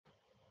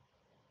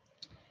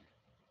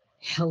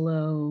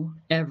Hello,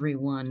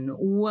 everyone.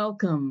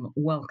 Welcome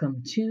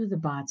to the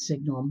Bot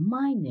Signal.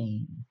 My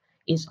name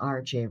is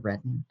RJ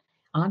Redden.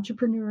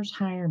 Entrepreneurs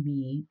hire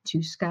me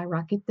to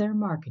skyrocket their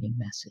marketing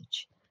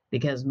message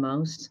because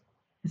most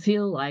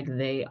feel like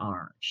they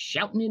are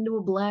shouting into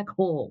a black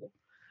hole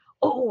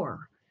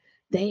or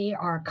they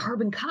are a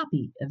carbon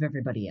copy of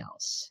everybody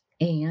else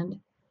and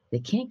they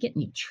can't get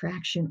any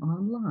traction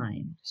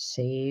online to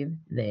save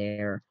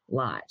their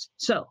lives.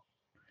 So,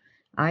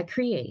 I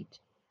create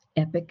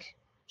epic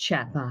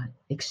chatbot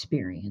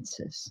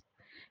experiences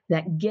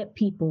that get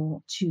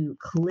people to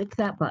click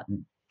that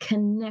button,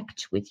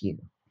 connect with you,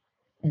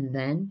 and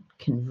then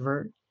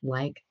convert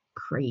like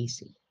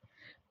crazy.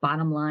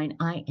 Bottom line,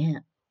 I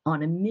am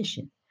on a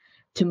mission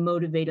to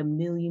motivate a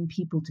million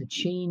people to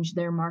change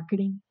their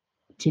marketing.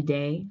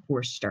 Today,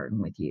 we're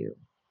starting with you.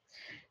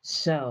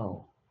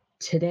 So,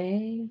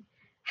 today,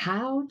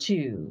 how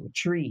to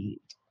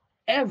treat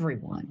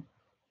everyone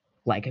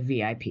like a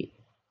VIP.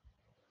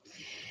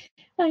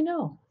 I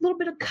know. A little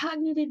bit of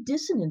cognitive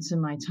dissonance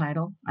in my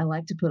title. I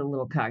like to put a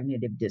little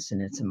cognitive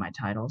dissonance in my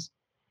titles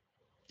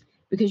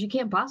because you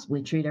can't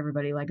possibly treat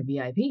everybody like a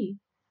VIP.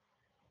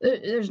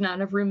 There's not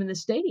enough room in the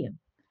stadium.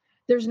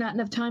 There's not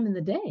enough time in the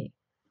day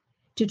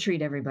to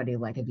treat everybody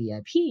like a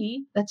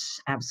VIP.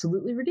 That's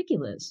absolutely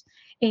ridiculous.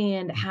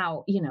 And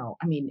how,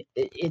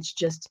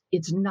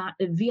 it's not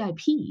a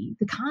VIP,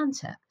 the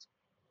concept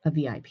of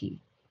VIP,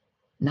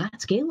 not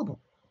scalable,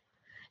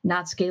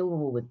 not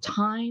scalable with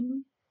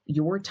time,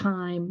 your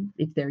time,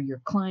 if they're your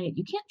client.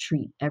 You can't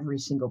treat every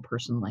single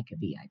person like a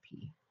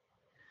VIP.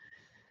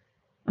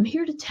 I'm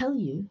here to tell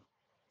you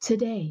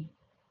today,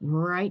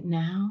 right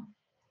now,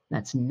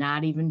 that's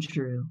not even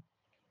true.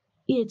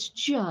 It's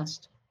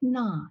just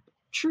not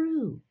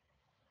true.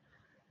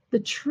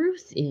 The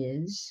truth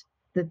is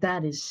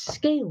that is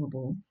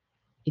scalable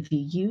if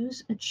you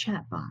use a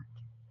chatbot.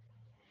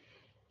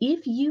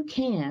 If you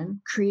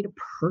can create a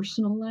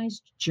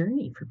personalized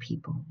journey for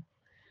people,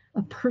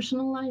 a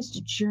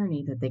personalized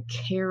journey that they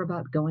care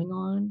about going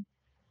on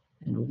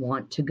and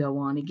want to go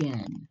on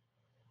again.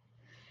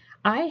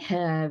 I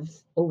have,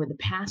 over the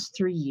past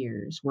 3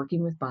 years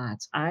working with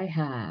bots, I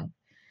have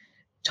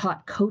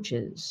taught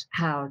coaches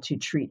how to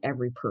treat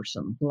every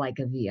person like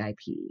a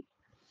VIP.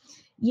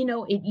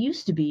 It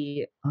used to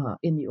be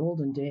in the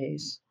olden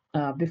days,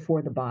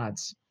 before the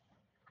bots,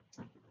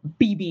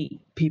 BB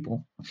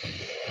people.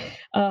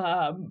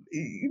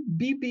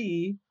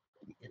 BB,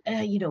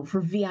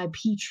 for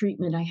VIP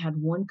treatment, I had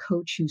one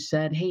coach who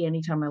said, "Hey,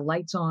 anytime my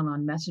light's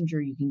on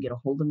Messenger, you can get a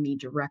hold of me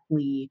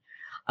directly."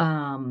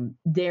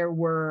 There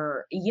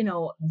were,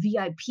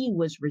 VIP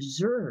was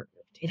reserved.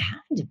 It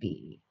had to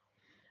be.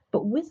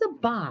 But with a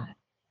bot,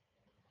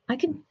 I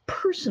can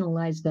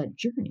personalize that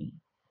journey.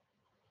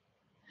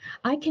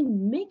 I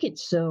can make it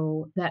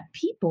so that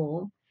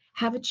people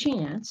have a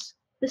chance,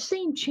 the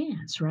same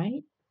chance,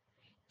 right?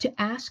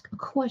 To ask a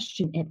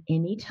question at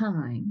any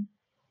time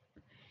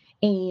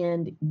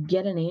and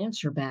get an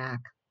answer back.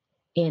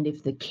 And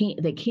if they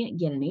can't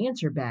get an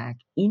answer back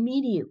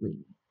immediately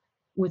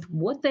with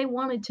what they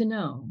wanted to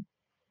know,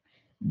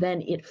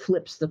 then it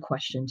flips the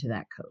question to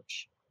that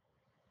coach.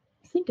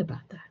 Think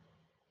about that.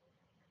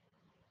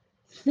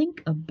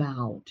 Think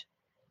about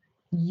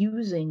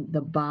using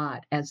the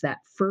bot as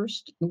that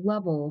first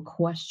level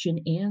question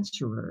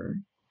answerer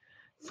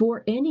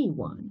for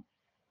anyone,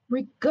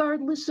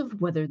 regardless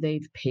of whether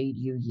they've paid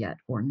you yet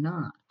or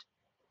not.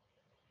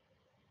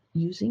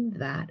 Using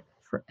that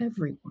for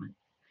everyone.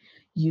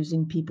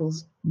 Using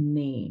people's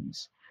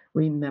names,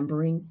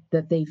 remembering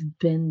that they've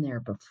been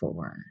there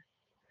before.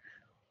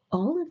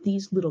 All of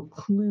these little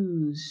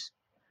clues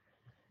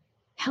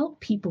help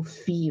people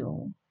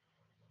feel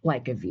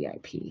like a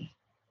VIP.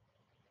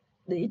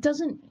 It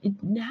doesn't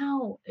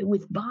now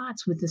with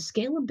bots, with the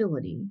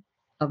scalability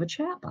of a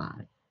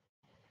chatbot,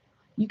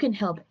 you can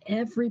help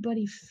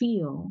everybody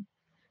feel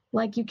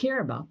like you care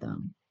about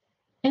them.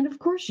 And of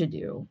course you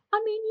do.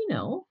 I mean,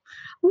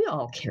 we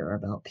all care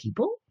about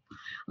people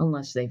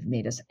unless they've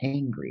made us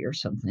angry or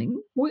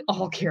something. We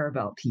all care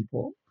about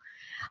people.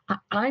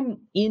 I'm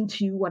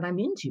into what I'm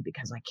into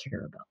because I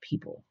care about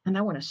people and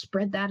I want to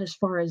spread that as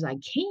far as I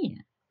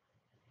can.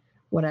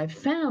 What I've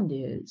found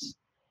is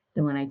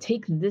that when I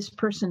take this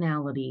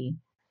personality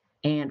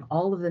and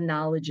all of the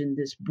knowledge in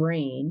this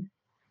brain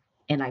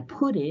and I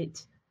put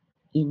it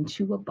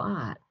into a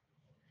bot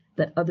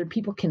that other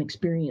people can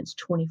experience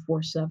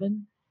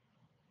 24/7,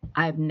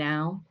 I've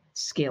now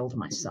scaled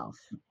myself.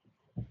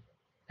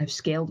 I've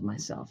scaled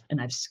myself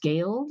and I've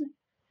scaled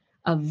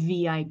a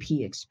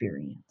VIP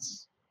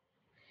experience.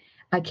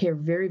 I care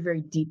very,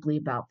 very deeply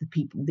about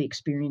the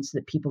experience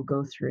that people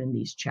go through in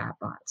these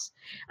chatbots.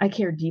 I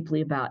care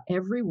deeply about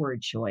every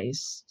word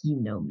choice. You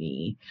know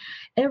me.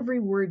 Every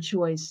word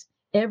choice,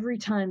 every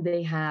time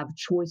they have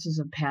choices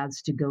of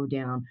paths to go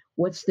down,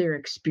 what's their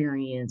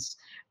experience?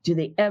 Do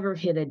they ever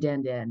hit a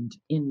dead end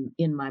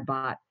in my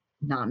bot?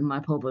 Not in my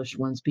published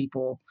ones,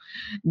 people.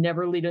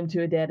 Never lead them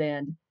to a dead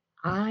end.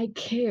 I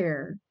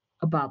care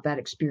about that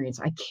experience.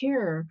 I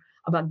care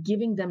about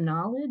giving them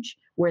knowledge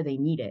where they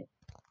need it.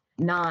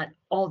 not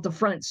all at the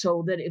front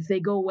so that if they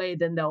go away,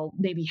 then they'll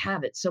maybe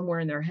have it somewhere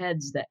in their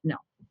heads that no,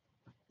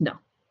 no.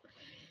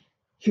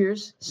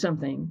 Here's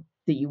something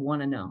that you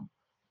want to know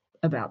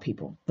about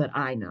people that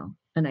I know,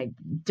 and I'm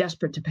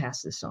desperate to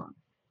pass this on.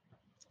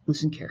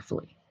 Listen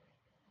carefully.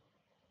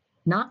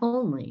 Not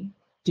only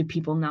do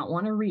people not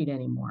want to read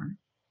anymore,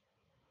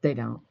 they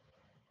don't.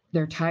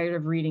 They're tired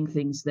of reading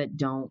things that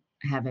don't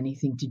have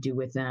anything to do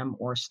with them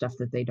or stuff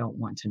that they don't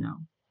want to know.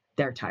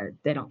 They're tired.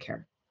 They don't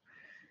care.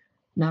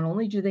 Not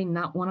only do they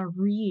not want to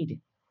read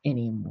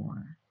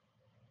anymore,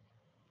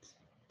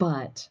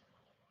 but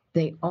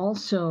they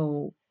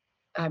also,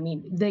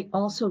 they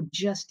also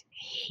just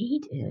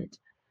hate it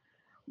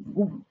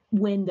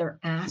when they're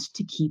asked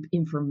to keep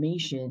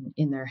information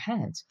in their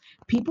heads.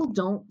 People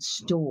don't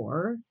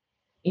store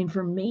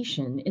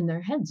information in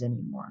their heads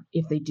anymore.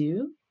 If they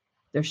do,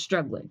 they're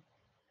struggling.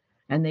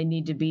 And they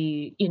need to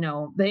be,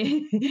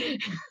 they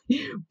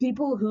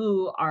people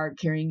who are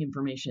carrying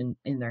information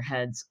in their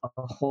heads a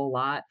whole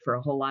lot for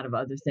a whole lot of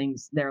other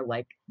things. They're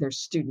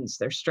students,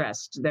 they're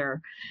stressed,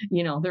 they're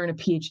in a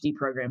PhD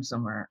program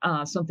somewhere,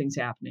 something's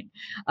happening,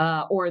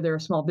 or they're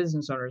small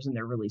business owners and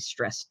they're really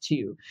stressed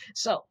too.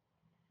 So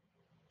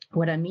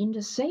what I mean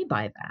to say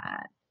by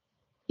that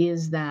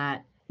is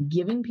that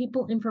giving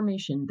people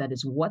information that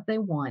is what they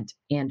want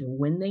and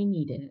when they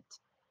need it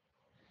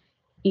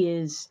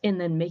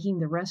and then making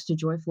the rest a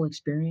joyful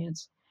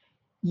experience.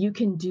 You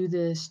can do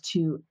this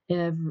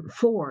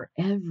for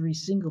every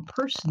single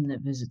person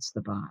that visits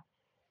the bot.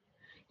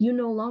 You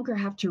no longer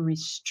have to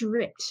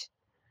restrict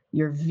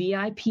your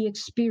VIP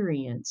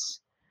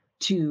experience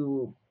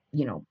to,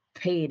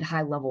 paid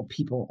high level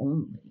people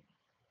only.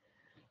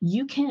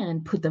 You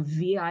can put the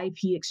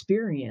VIP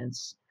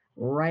experience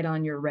right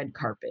on your red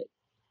carpet.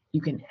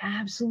 You can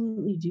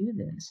absolutely do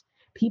this.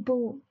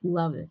 People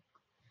love it.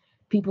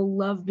 People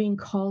love being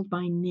called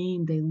by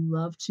name. They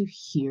love to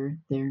hear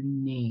their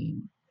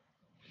name.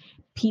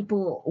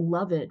 People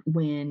love it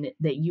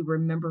that you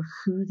remember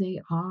who they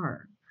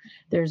are.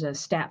 There's a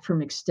stat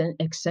from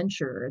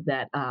Accenture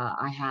that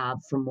I have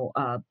from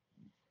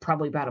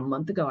probably about a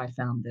month ago. I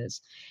found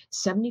this.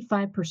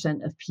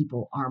 75% of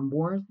people are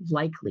more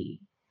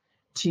likely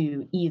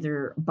to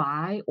either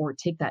buy or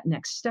take that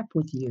next step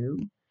with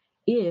you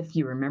if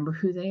you remember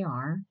who they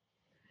are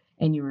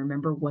and you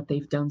remember what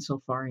they've done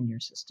so far in your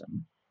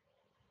system.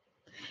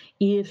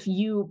 If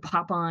you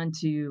pop on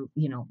to,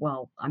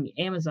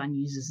 Amazon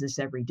uses this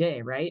every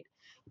day, right?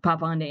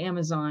 Pop on to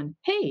Amazon.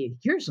 Hey,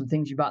 here's some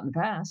things you bought in the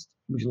past.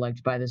 Would you like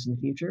to buy this in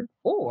the future?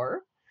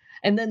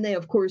 And then they,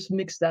 of course,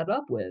 mix that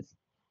up with,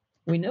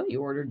 we know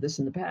you ordered this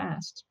in the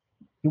past.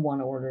 You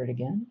want to order it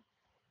again?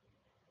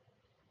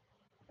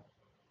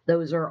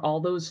 Those are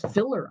all those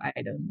filler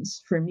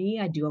items. For me,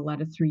 I do a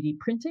lot of 3D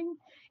printing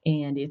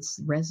and it's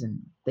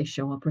resin. They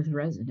show up with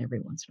resin every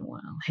once in a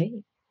while.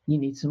 Hey, you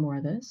need some more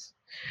of this?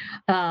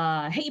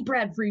 Hey,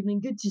 Brad Friedman,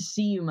 good to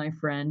see you, my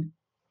friend.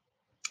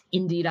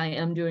 Indeed, I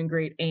am doing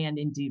great, and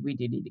indeed, we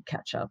do need to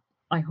catch up.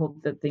 I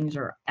hope that things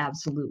are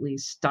absolutely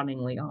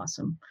stunningly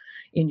awesome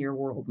in your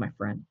world, my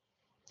friend.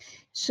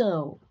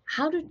 So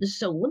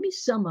let me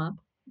sum up,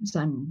 as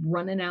I'm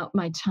running out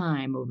my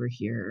time over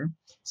here.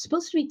 It's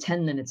supposed to be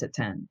 10 minutes at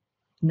 10,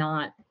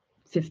 not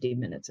 50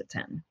 minutes at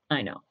 10.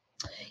 I know.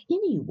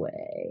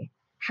 Anyway,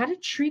 how to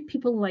treat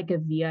people like a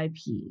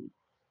VIP.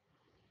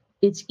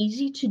 It's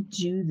easy to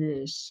do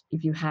this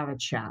if you have a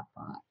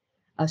chatbot.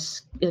 A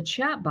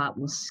chatbot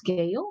will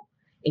scale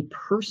a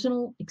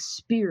personal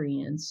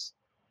experience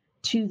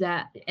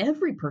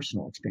every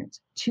personal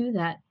experience to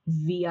that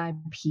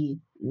VIP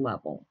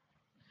level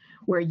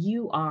where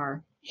you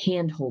are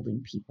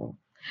hand-holding people.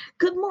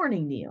 Good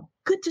morning, Neil.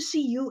 Good to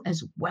see you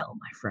as well,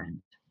 my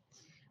friend.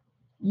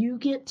 You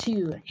get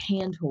to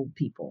handhold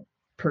people,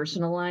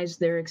 personalize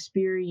their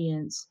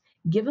experience,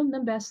 give them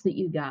the best that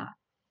you got.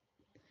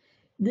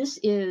 It's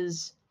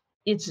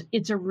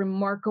a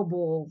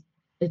remarkable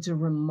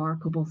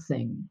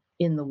thing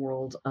in the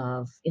world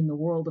of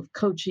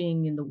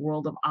coaching, in the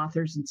world of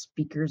authors and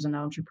speakers and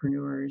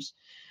entrepreneurs.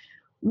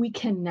 We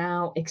can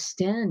now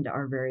extend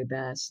our very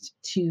best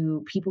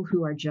to people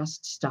who are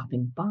just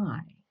stopping by.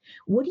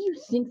 What do you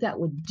think that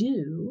would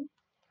do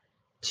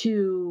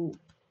to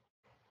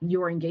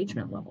your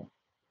engagement level?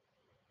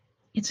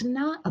 It's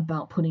not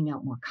about putting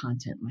out more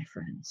content, my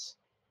friends.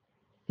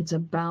 It's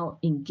about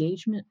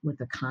engagement with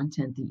the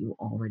content that you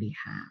already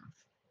have.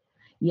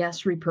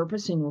 Yes,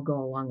 repurposing will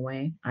go a long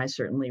way. I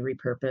certainly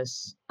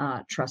repurpose.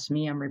 Trust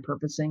me, I'm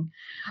repurposing.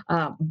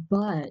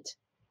 But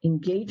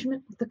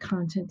engagement with the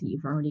content that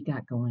you've already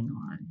got going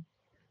on.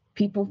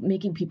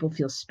 Making people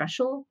feel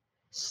special,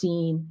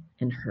 seen,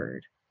 and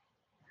heard.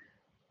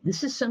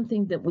 This is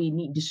something that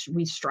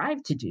we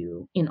strive to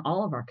do in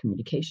all of our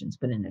communications,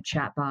 but in a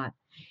chatbot,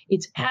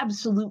 it's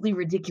absolutely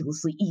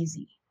ridiculously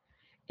easy.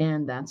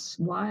 And that's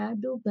why I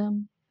build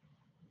them.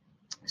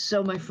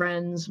 So, my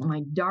friends,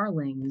 my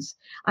darlings,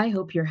 I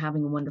hope you're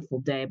having a wonderful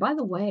day. By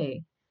the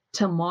way,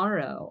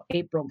 tomorrow,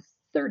 April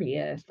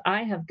 30th,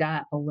 I have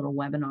got a little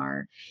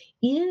webinar.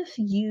 If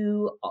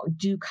you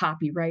do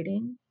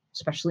copywriting,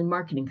 especially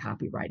marketing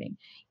copywriting.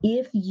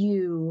 If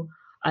you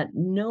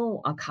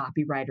know a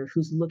copywriter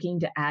who's looking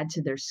to add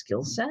to their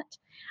skill set,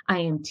 I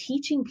am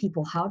teaching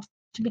people how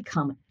to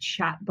become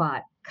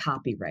chatbot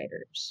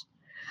copywriters.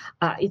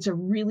 It's a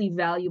really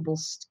valuable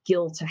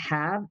skill to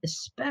have,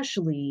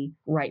 especially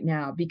right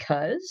now,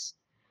 because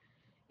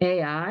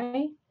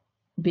AI,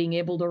 being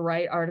able to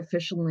write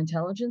artificial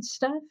intelligence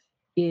stuff,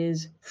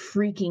 is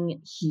freaking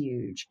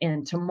huge.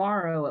 And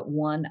tomorrow at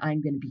 1,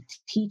 I'm going to be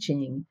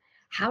teaching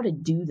how to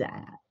do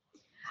that.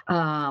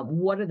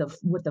 What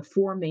the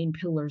 4 main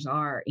pillars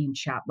are in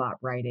chatbot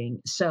writing.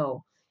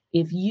 So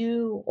if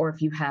you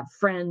have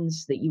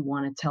friends that you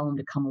want to tell them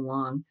to come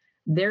along,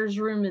 there's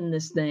room in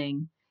this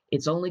thing.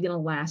 It's only going to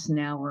last an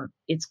hour.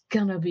 It's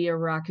going to be a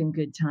rocking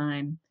good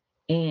time.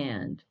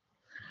 And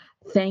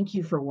thank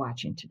you for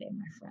watching today,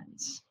 my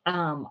friends.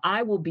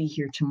 I will be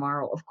here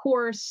tomorrow, of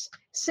course,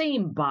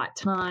 same bot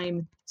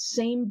time,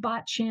 same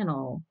bot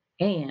channel,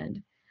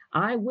 and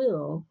I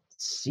will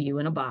see you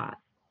in a bot.